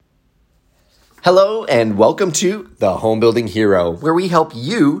Hello and welcome to The Home Building Hero, where we help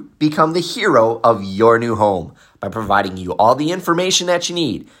you become the hero of your new home by providing you all the information that you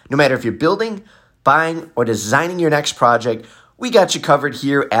need. No matter if you're building, buying, or designing your next project, we got you covered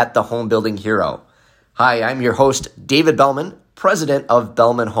here at The Home Building Hero. Hi, I'm your host, David Bellman, president of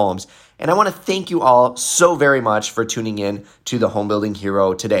Bellman Homes, and I want to thank you all so very much for tuning in to The Home Building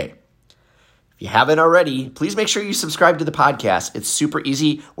Hero today. If you haven't already, please make sure you subscribe to the podcast. It's super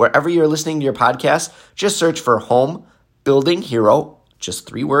easy. Wherever you're listening to your podcast, just search for Home Building Hero, just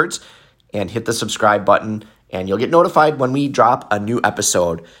 3 words, and hit the subscribe button, and you'll get notified when we drop a new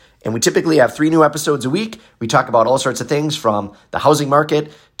episode. And we typically have 3 new episodes a week. We talk about all sorts of things from the housing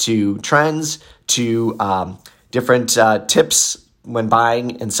market to trends to different tips when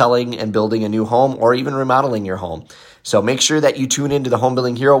buying and selling and building a new home or even remodeling your home. So make sure that you tune into the Home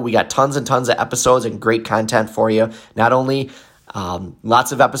Building Hero. We got tons and tons of episodes and great content for you. Not only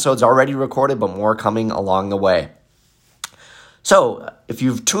lots of episodes already recorded, but more coming along the way. So if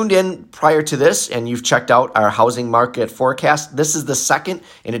you've tuned in prior to this and you've checked out our housing market forecast, this is the second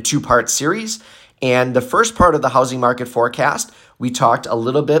in a 2-part series. And the first part of the housing market forecast, we talked a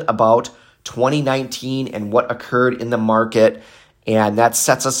little bit about 2019 and what occurred in the market. And that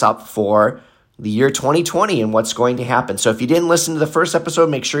sets us up for the year 2020 and what's going to happen. So if you didn't listen to the first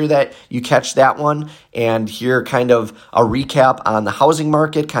episode, make sure that you catch that one and hear kind of a recap on the housing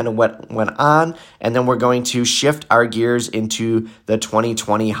market, kind of what went on. And then we're going to shift our gears into the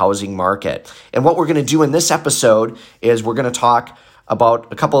 2020 housing market. And what we're going to do in this episode is we're going to talk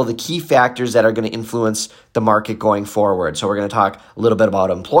about a couple of the key factors that are going to influence the market going forward. So we're going to talk a little bit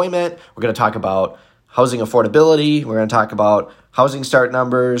about employment. We're going to talk about housing affordability. We're going to talk about housing start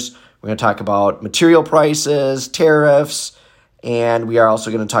numbers. We're going to talk about material prices, tariffs, and we are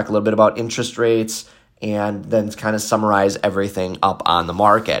also going to talk a little bit about interest rates and then kind of summarize everything up on the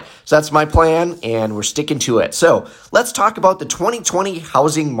market. So that's my plan, and we're sticking to it. So let's talk about the 2020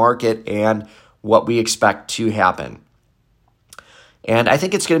 housing market and what we expect to happen. And I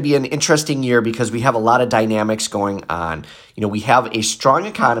think it's going to be an interesting year because we have a lot of dynamics going on. You know, we have a strong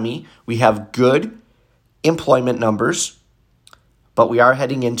economy, we have good employment numbers, but we are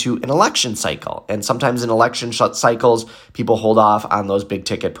heading into an election cycle. And sometimes in election cycles, people hold off on those big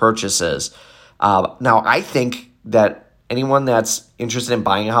ticket purchases. Now, I think that anyone that's interested in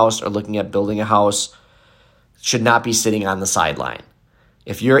buying a house or looking at building a house should not be sitting on the sideline.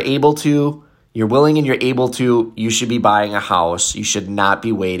 If you're able to, you're willing and you're able to, you should be buying a house. You should not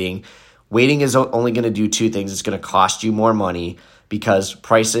be waiting. Waiting is only going to do 2 things. It's going to cost you more money because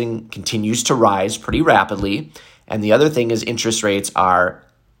pricing continues to rise pretty rapidly. And the other thing is interest rates are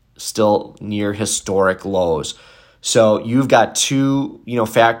still near historic lows. So you've got 2,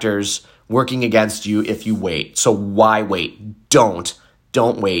 factors working against you if you wait. So why wait? Don't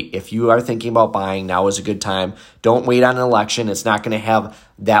wait. If you are thinking about buying, now is a good time. Don't wait on an election. It's not going to have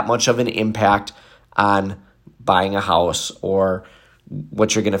that much of an impact on buying a house or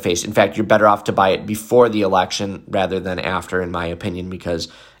what you're going to face. In fact, you're better off to buy it before the election rather than after, in my opinion, because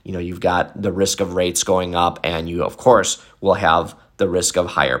you've got the risk of rates going up and you, of course, will have the risk of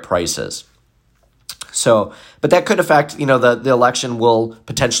higher prices. So, but that could affect, the election will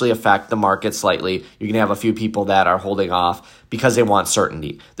potentially affect the market slightly. You're going to have a few people that are holding off because they want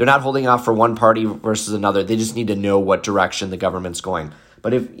certainty. They're not holding off for one party versus another. They just need to know what direction the government's going.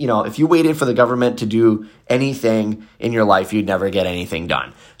 But if you waited for the government to do anything in your life, you'd never get anything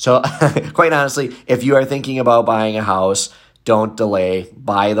done. So quite honestly, if you are thinking about buying a house, don't delay.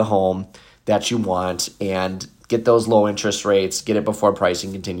 Buy the home that you want and get those low interest rates. Get it before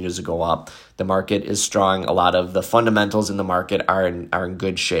pricing continues to go up. The market is strong. A lot of the fundamentals in the market are in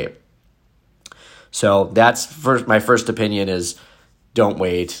good shape. So that's my first opinion is don't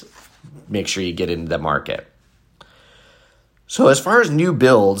wait. Make sure you get into the market. So as far as new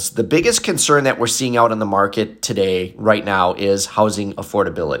builds, the biggest concern that we're seeing out in the market today, right now, is housing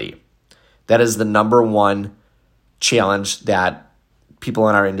affordability. That is the number one challenge that people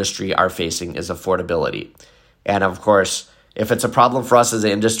in our industry are facing is affordability. And of course, if it's a problem for us as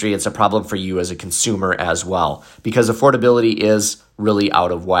an industry, it's a problem for you as a consumer as well, because affordability is really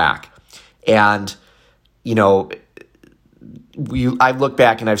out of whack. And, I've looked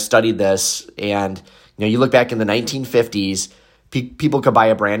back and I've studied this, and, you look back in the 1950s, people could buy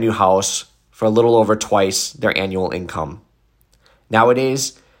a brand new house for a little over twice their annual income.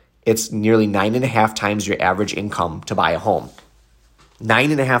 Nowadays, it's nearly 9.5 times your average income to buy a home.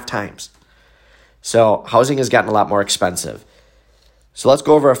 9.5 times. So housing has gotten a lot more expensive. So let's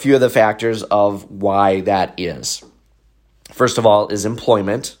go over a few of the factors of why that is. First of all is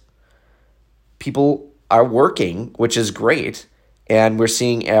employment. People are working, which is great, and we're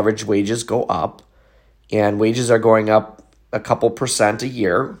seeing average wages go up, and wages are going up a couple percent a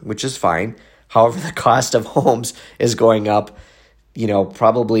year, which is fine. However, the cost of homes is going up,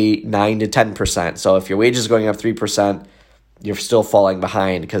 probably 9 to 10%. So if your wage is going up 3%, you're still falling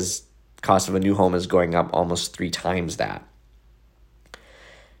behind because cost of a new home is going up almost 3 times that.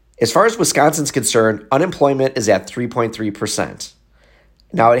 As far as Wisconsin's concerned, unemployment is at 3.3%.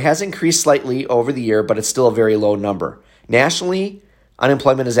 Now, it has increased slightly over the year, but it's still a very low number. Nationally,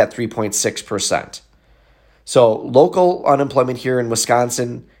 unemployment is at 3.6%. So local unemployment here in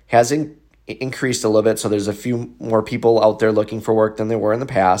Wisconsin has increased a little bit, so there's a few more people out there looking for work than there were in the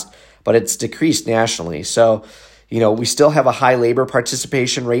past, but it's decreased nationally. So, we still have a high labor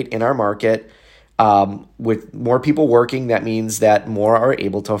participation rate in our market. With more people working, that means that more are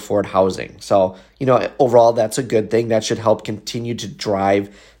able to afford housing. So, overall, that's a good thing. That should help continue to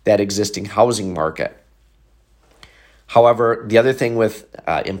drive that existing housing market. However, the other thing with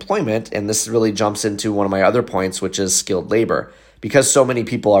employment, and this really jumps into one of my other points, which is skilled labor. Because so many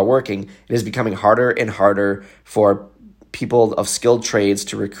people are working, it is becoming harder and harder for people of skilled trades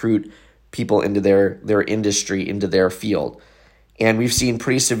to recruit people into their industry, into their field. And we've seen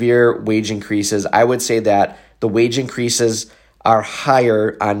pretty severe wage increases. I would say that the wage increases are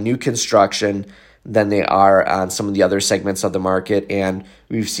higher on new construction than they are on some of the other segments of the market. And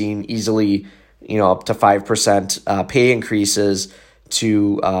we've seen easily, up to 5% pay increases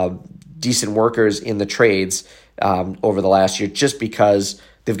to decent workers in the trades over the last year, just because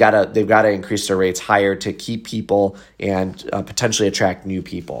they've got to increase their rates higher to keep people and potentially attract new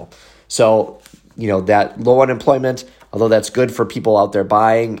people. So, that low unemployment, although that's good for people out there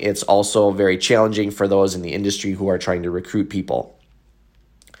buying, it's also very challenging for those in the industry who are trying to recruit people.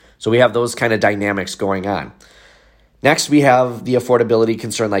 So we have those kind of dynamics going on. Next, we have the affordability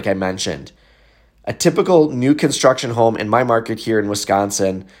concern, like I mentioned. A typical new construction home in my market here in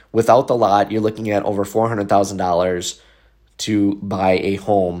Wisconsin, without the lot, you're looking at over $400,000 to buy a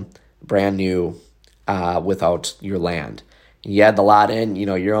home brand new without your land. You add the lot in,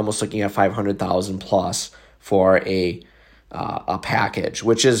 you're almost looking at $500,000 plus for a package,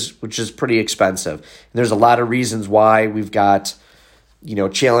 which is pretty expensive. And there's a lot of reasons why. We've got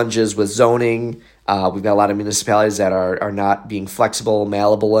challenges with zoning. We've got a lot of municipalities that are not being flexible,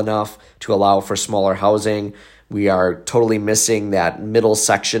 malleable enough to allow for smaller housing. We are totally missing that middle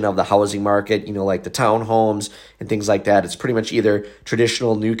section of the housing market, like the townhomes and things like that. It's pretty much either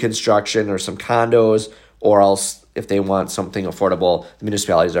traditional new construction or some condos, or else if they want something affordable, the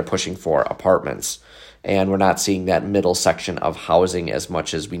municipalities are pushing for apartments. And we're not seeing that middle section of housing as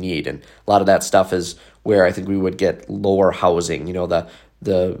much as we need. And a lot of that stuff is where I think we would get lower housing,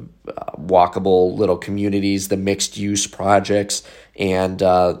 the walkable little communities, the mixed use projects, and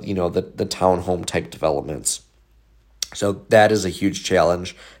the townhome type developments. So that is a huge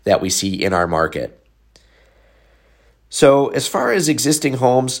challenge that we see in our market. So as far as existing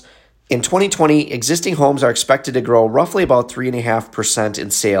homes, in 2020, existing homes are expected to grow roughly about 3.5% in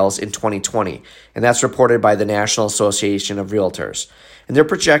sales in 2020, and that's reported by the National Association of Realtors. And they're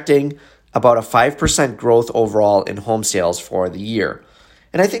projecting about a 5% growth overall in home sales for the year.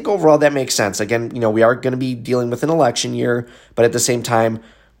 And I think overall that makes sense. Again, we are going to be dealing with an election year, but at the same time,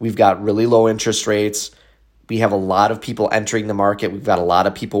 we've got really low interest rates. We have a lot of people entering the market. We've got a lot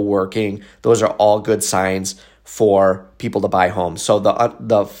of people working. Those are all good signs for people to buy homes. So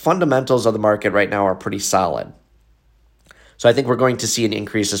the fundamentals of the market right now are pretty solid. So I think we're going to see an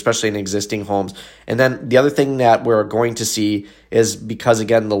increase, especially in existing homes. And then the other thing that we're going to see is, because,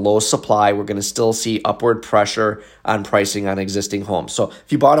 again, the low supply, we're going to still see upward pressure on pricing on existing homes. So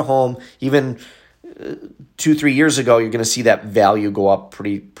if you bought a home even 2-3 years ago, you're going to see that value go up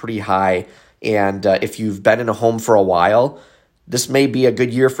pretty high. And if you've been in a home for a while, this may be a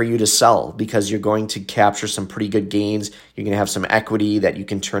good year for you to sell, because you're going to capture some pretty good gains. You're going to have some equity that you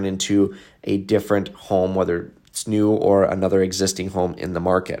can turn into a different home, whether it's new or another existing home in the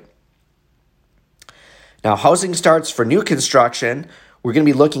market. Now, housing starts for new construction, we're going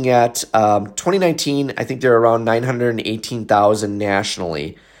to be looking at 2019, I think they're around 918,000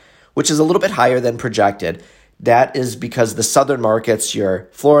 nationally, which is a little bit higher than projected. That is because the southern markets, your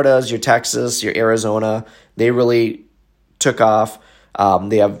Floridas, your Texas, your Arizona, they really took off.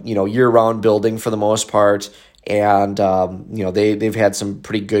 They have, year-round building for the most part, and they've had some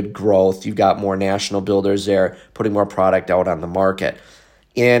pretty good growth. You've got more national builders there putting more product out on the market.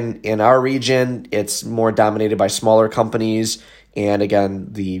 In our region, it's more dominated by smaller companies, and again,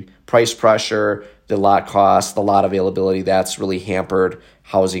 the price pressure, the lot cost, the lot availability, that's really hampered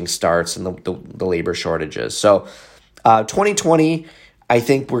housing starts and the labor shortages. So 2020, I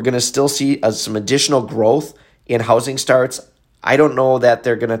think we're going to still see some additional growth in housing starts. I don't know that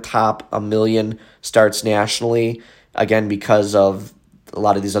they're going to top 1 million starts nationally, again, because of a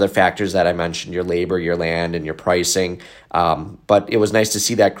lot of these other factors that I mentioned, your labor, your land, and your pricing. But it was nice to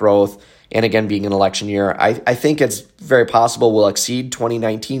see that growth. And again, being an election year, I think it's very possible we'll exceed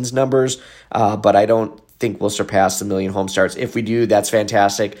 2019's numbers, but I don't think we'll surpass the 1 million home starts. If we do, that's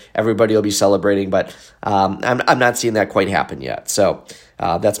fantastic. Everybody will be celebrating, but I'm not seeing that quite happen yet. So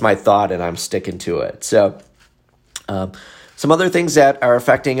that's my thought, and I'm sticking to it. So some other things that are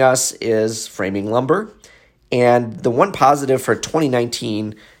affecting us is framing lumber. And the one positive for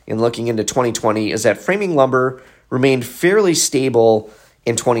 2019 and looking into 2020 is that framing lumber remained fairly stable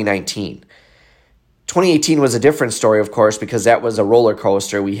in 2019. 2018 was a different story, of course, because that was a roller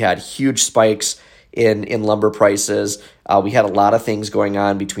coaster. We had huge spikes in lumber prices. We had a lot of things going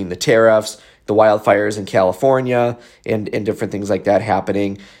on between the tariffs, the wildfires in California, and different things like that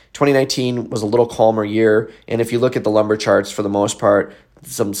happening. 2019 was a little calmer year, and if you look at the lumber charts, for the most part,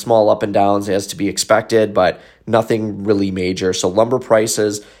 some small up and downs as to be expected, but nothing really major. So lumber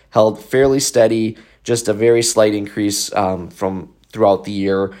prices held fairly steady, just a very slight increase from throughout the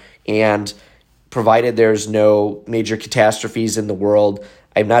year. And provided there's no major catastrophes in the world,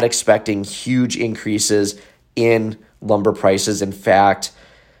 I'm not expecting huge increases in lumber prices. In fact,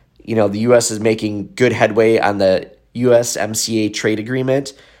 the U.S. is making good headway on the USMCA trade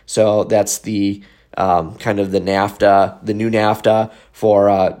agreement. So that's the kind of the NAFTA, the new NAFTA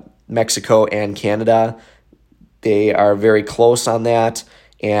for Mexico and Canada. They are very close on that.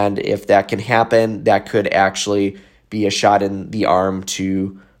 And if that can happen, that could actually be a shot in the arm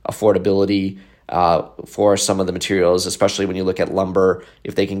to affordability for some of the materials, especially when you look at lumber.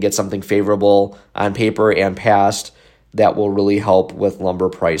 If they can get something favorable on paper and passed, that will really help with lumber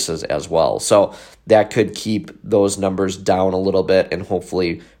prices as well. So that could keep those numbers down a little bit and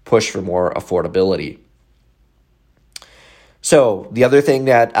hopefully push for more affordability. So the other thing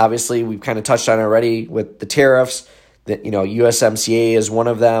that obviously we've kind of touched on already with the tariffs, that USMCA is one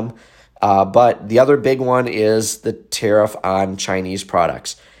of them, but the other big one is the tariff on Chinese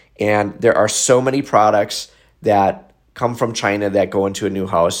products. And there are so many products that come from China that go into a new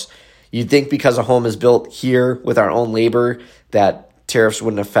house. You'd think because a home is built here with our own labor that tariffs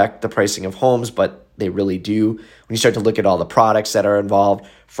wouldn't affect the pricing of homes, but they really do. When you start to look at all the products that are involved,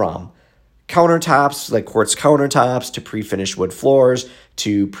 from countertops, like quartz countertops, to pre-finished wood floors,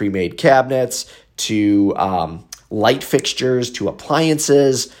 to pre-made cabinets, to light fixtures, to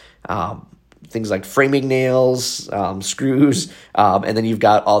appliances, things like framing nails, screws, and then you've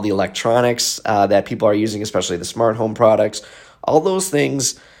got all the electronics that people are using, especially the smart home products. All those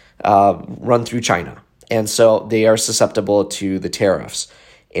things run through China, and so they are susceptible to the tariffs.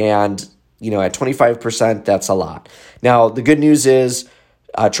 And at 25%, that's a lot. Now, the good news is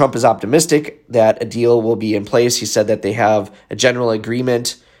Trump is optimistic that a deal will be in place. He said that they have a general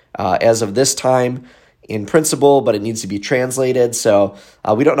agreement as of this time in principle, but it needs to be translated. So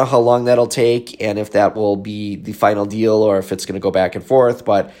we don't know how long that'll take and if that will be the final deal or if it's going to go back and forth.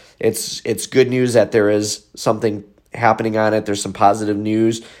 But it's good news that there is something happening on it. There's some positive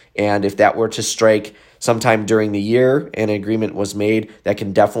news. And if that were to strike sometime during the year and an agreement was made, that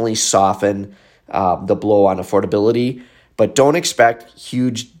can definitely soften the blow on affordability. But don't expect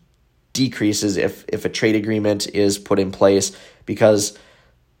huge decreases if a trade agreement is put in place, because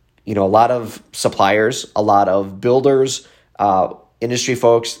a lot of suppliers, a lot of builders, industry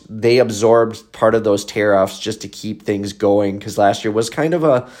folks, they absorbed part of those tariffs just to keep things going, because last year was kind of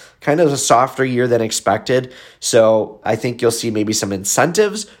a softer year than expected. So I think you'll see maybe some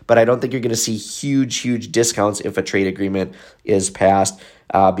incentives, but I don't think you're going to see huge discounts if a trade agreement is passed,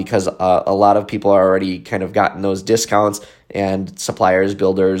 because a lot of people are already kind of gotten those discounts, and suppliers,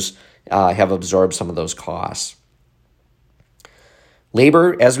 builders have absorbed some of those costs.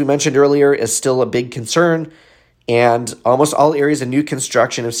 Labor, as we mentioned earlier, is still a big concern, and almost all areas of new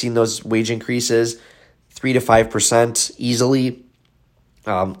construction have seen those wage increases, 3 to 5% easily.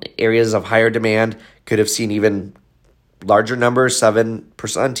 Areas of higher demand could have seen even larger numbers,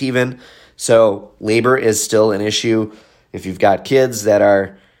 7% even. So labor is still an issue. If you've got kids that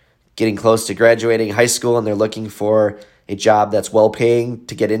are getting close to graduating high school and they're looking for a job that's well-paying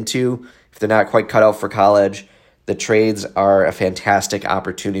to get into, if they're not quite cut out for college, the trades are a fantastic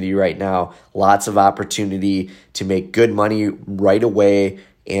opportunity right now. Lots of opportunity to make good money right away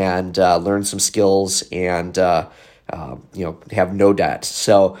and learn some skills and have no debt.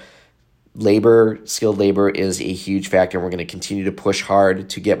 So skilled labor is a huge factor, and we're going to continue to push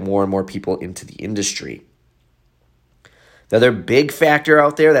hard to get more and more people into the industry. The other big factor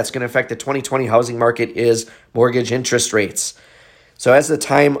out there that's going to affect the 2020 housing market is mortgage interest rates. So as the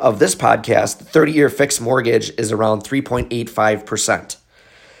time of this podcast, the 30-year fixed mortgage is around 3.85%.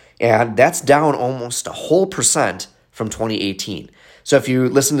 And that's down almost a whole percent from 2018. So if you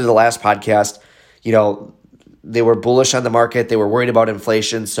listen to the last podcast, they were bullish on the market. They were worried about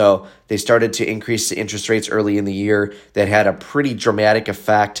inflation. So they started to increase the interest rates early in the year. That had a pretty dramatic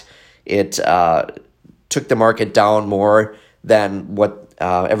effect. It took the market down more than what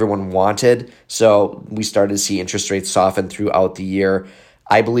everyone wanted. So we started to see interest rates soften throughout the year.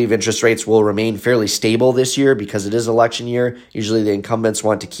 I believe interest rates will remain fairly stable this year because it is election year. Usually the incumbents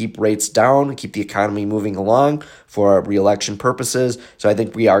want to keep rates down, keep the economy moving along for re-election purposes. So I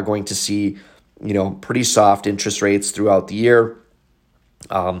think we are going to see, pretty soft interest rates throughout the year.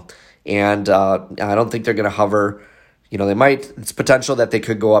 I don't think they're going to hover. It's potential that they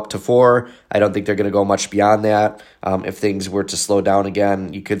could go up to 4. I don't think they're going to go much beyond that. If things were to slow down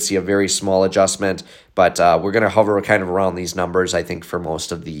again, you could see a very small adjustment, but we're going to hover kind of around these numbers, I think, for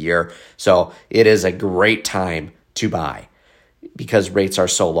most of the year. So it is a great time to buy because rates are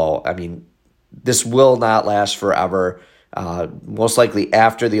so low. I mean, this will not last forever. Most likely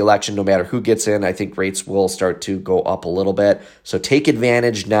after the election, no matter who gets in, I think rates will start to go up a little bit. So take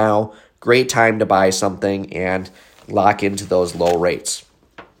advantage now. Great time to buy something and lock into those low rates.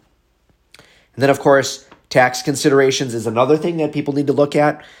 And then, of course, tax considerations is another thing that people need to look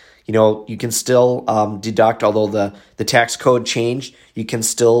at. You can still deduct, although the tax code changed, you can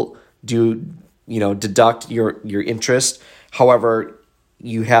still deduct your interest. However,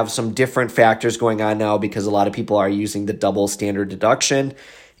 you have some different factors going on now because a lot of people are using the double standard deduction,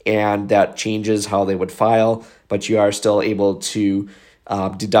 and that changes how they would file, but you are still able to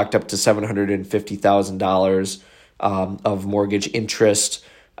deduct up to $750,000 of mortgage interest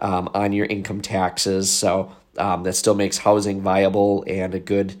on your income taxes. So that still makes housing viable and a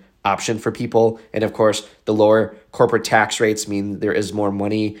good option for people. And of course, the lower corporate tax rates mean there is more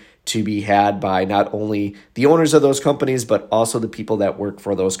money to be had by not only the owners of those companies, but also the people that work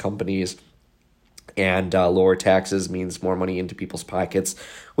for those companies. And lower taxes means more money into people's pockets,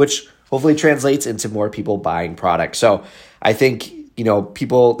 which hopefully translates into more people buying products. So I think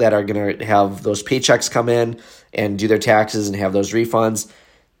people that are going to have those paychecks come in and do their taxes and have those refunds,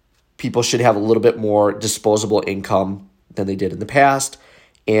 people should have a little bit more disposable income than they did in the past.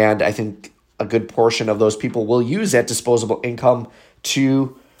 And I think a good portion of those people will use that disposable income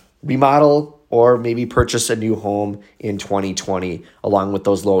to remodel or maybe purchase a new home in 2020, along with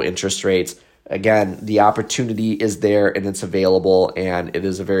those low interest rates. Again, the opportunity is there and it's available, and it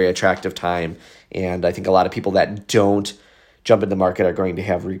is a very attractive time. And I think a lot of people that don't jump in the market are going to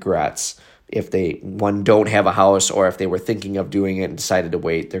have regrets. If they, don't have a house, or if they were thinking of doing it and decided to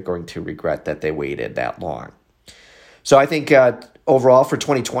wait, they're going to regret that they waited that long. So I think overall for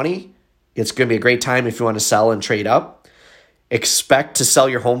 2020, it's going to be a great time if you want to sell and trade up. Expect to sell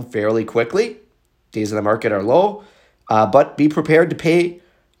your home fairly quickly. Days in the market are low, but be prepared to pay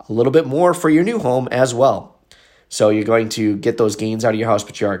a little bit more for your new home as well. So you're going to get those gains out of your house,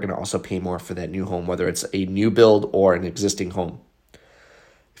 but you are going to also pay more for that new home, whether it's a new build or an existing home.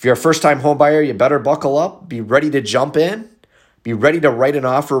 If you're a first-time home buyer, you better buckle up, be ready to jump in, be ready to write an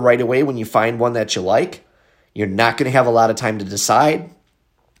offer right away when you find one that you like. You're not going to have a lot of time to decide.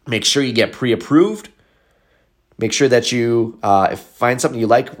 Make sure you get pre-approved. Make sure that you find something you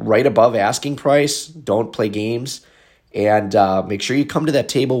like right above asking price. Don't play games. And make sure you come to that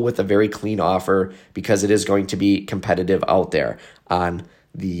table with a very clean offer, because it is going to be competitive out there on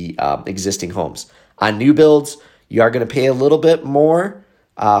the existing homes. On new builds, you are going to pay a little bit more.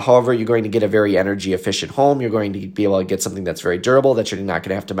 However, you're going to get a very energy efficient home. You're going to be able to get something that's very durable that you're not going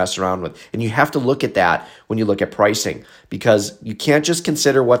to have to mess around with. And you have to look at that when you look at pricing, because you can't just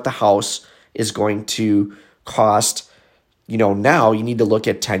consider what the house is going to cost. Now you need to look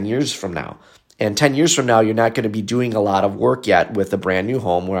at 10 years from now. And 10 years from now, you're not going to be doing a lot of work yet with a brand new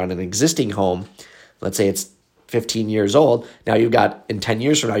home. Where on an existing home, let's say it's 15 years old. Now in 10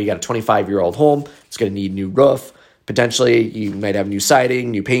 years from now, you got a 25-year-old home. It's going to need new roof. Potentially, you might have new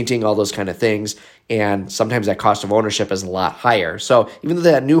siding, new painting, all those kind of things. And sometimes that cost of ownership is a lot higher. So even though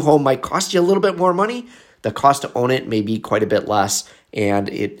that new home might cost you a little bit more money, the cost to own it may be quite a bit less, and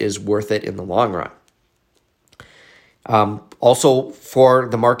it is worth it in the long run. Also, for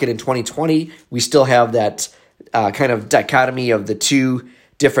the market in 2020, we still have that kind of dichotomy of the two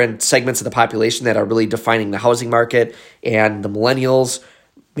different segments of the population that are really defining the housing market. And the millennials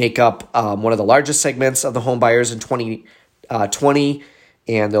make up one of the largest segments of the home buyers in 2020,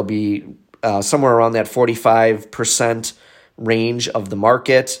 and they'll be somewhere around that 45% range of the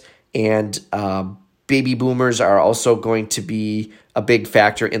market. And baby boomers are also going to be a big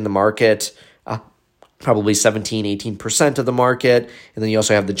factor in the market. probably 17, 18% of the market. And then you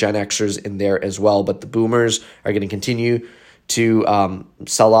also have the Gen Xers in there as well. But the boomers are going to continue to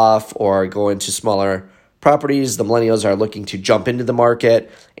sell off or go into smaller properties. The millennials are looking to jump into the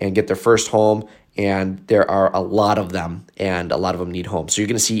market and get their first home. And there are a lot of them, and a lot of them need homes. So you're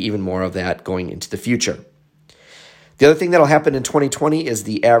going to see even more of that going into the future. The other thing that will happen in 2020 is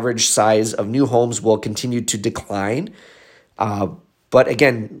the average size of new homes will continue to decline. But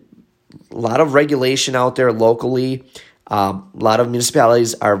again, a lot of regulation out there locally. A lot of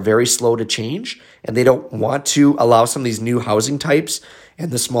municipalities are very slow to change, and they don't want to allow some of these new housing types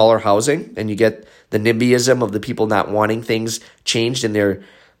and the smaller housing. And you get the NIMBYism of the people not wanting things changed in their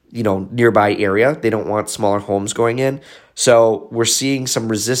nearby area. They don't want smaller homes going in. So we're seeing some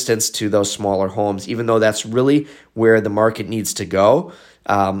resistance to those smaller homes, even though that's really where the market needs to go.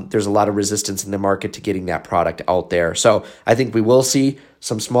 There's a lot of resistance in the market to getting that product out there. So I think we will see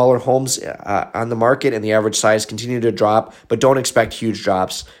some smaller homes on the market and the average size continue to drop, but don't expect huge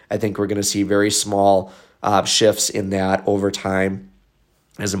drops. I think we're going to see very small shifts in that over time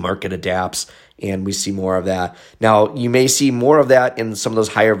as the market adapts, and we see more of that. Now, you may see more of that in some of those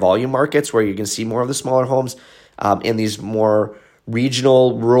higher volume markets where you can see more of the smaller homes. In these more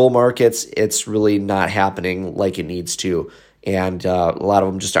regional, rural markets, it's really not happening like it needs to. And a lot of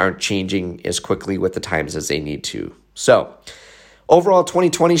them just aren't changing as quickly with the times as they need to. So overall,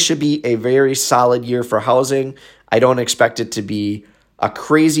 2020 should be a very solid year for housing. I don't expect it to be a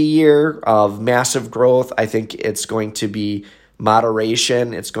crazy year of massive growth. I think it's going to be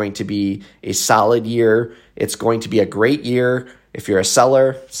moderation. It's going to be a solid year. It's going to be a great year. If you're a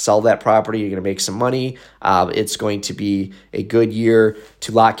seller, sell that property. You're going to make some money. It's going to be a good year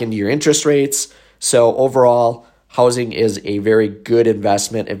to lock into your interest rates. So overall, housing is a very good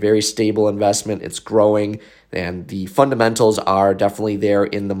investment, a very stable investment. It's growing, and the fundamentals are definitely there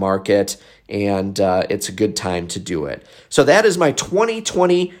in the market, and it's a good time to do it. So that is my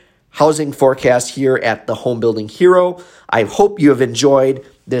 2020 housing forecast here at the Home Building Hero. I hope you have enjoyed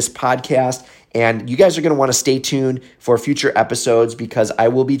this podcast, and you guys are going to want to stay tuned for future episodes because I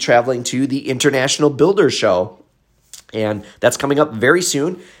will be traveling to the International Builder Show, and that's coming up very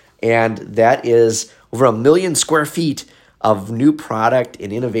soon, and that is over 1 million square feet of new product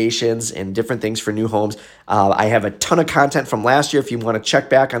and innovations and different things for new homes. I have a ton of content from last year if you want to check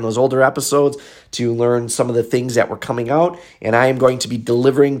back on those older episodes to learn some of the things that were coming out. And I am going to be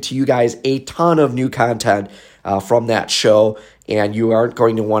delivering to you guys a ton of new content from that show, and you aren't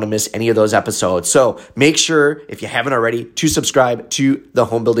going to want to miss any of those episodes. So make sure, if you haven't already, to subscribe to the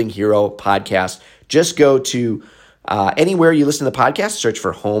Home Building Hero podcast. Just go to anywhere you listen to the podcast, search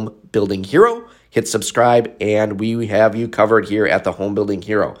for Home Building Hero, hit subscribe, and we have you covered here at the Home Building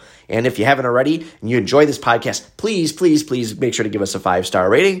Hero. And if you haven't already and you enjoy this podcast, please, please, please make sure to give us a 5-star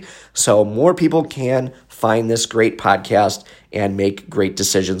rating so more people can find this great podcast and make great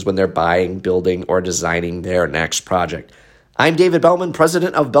decisions when they're buying, building, or designing their next project. I'm David Bellman,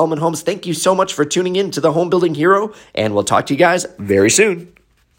 president of Bellman Homes. Thank you so much for tuning in to the Home Building Hero, and we'll talk to you guys very soon.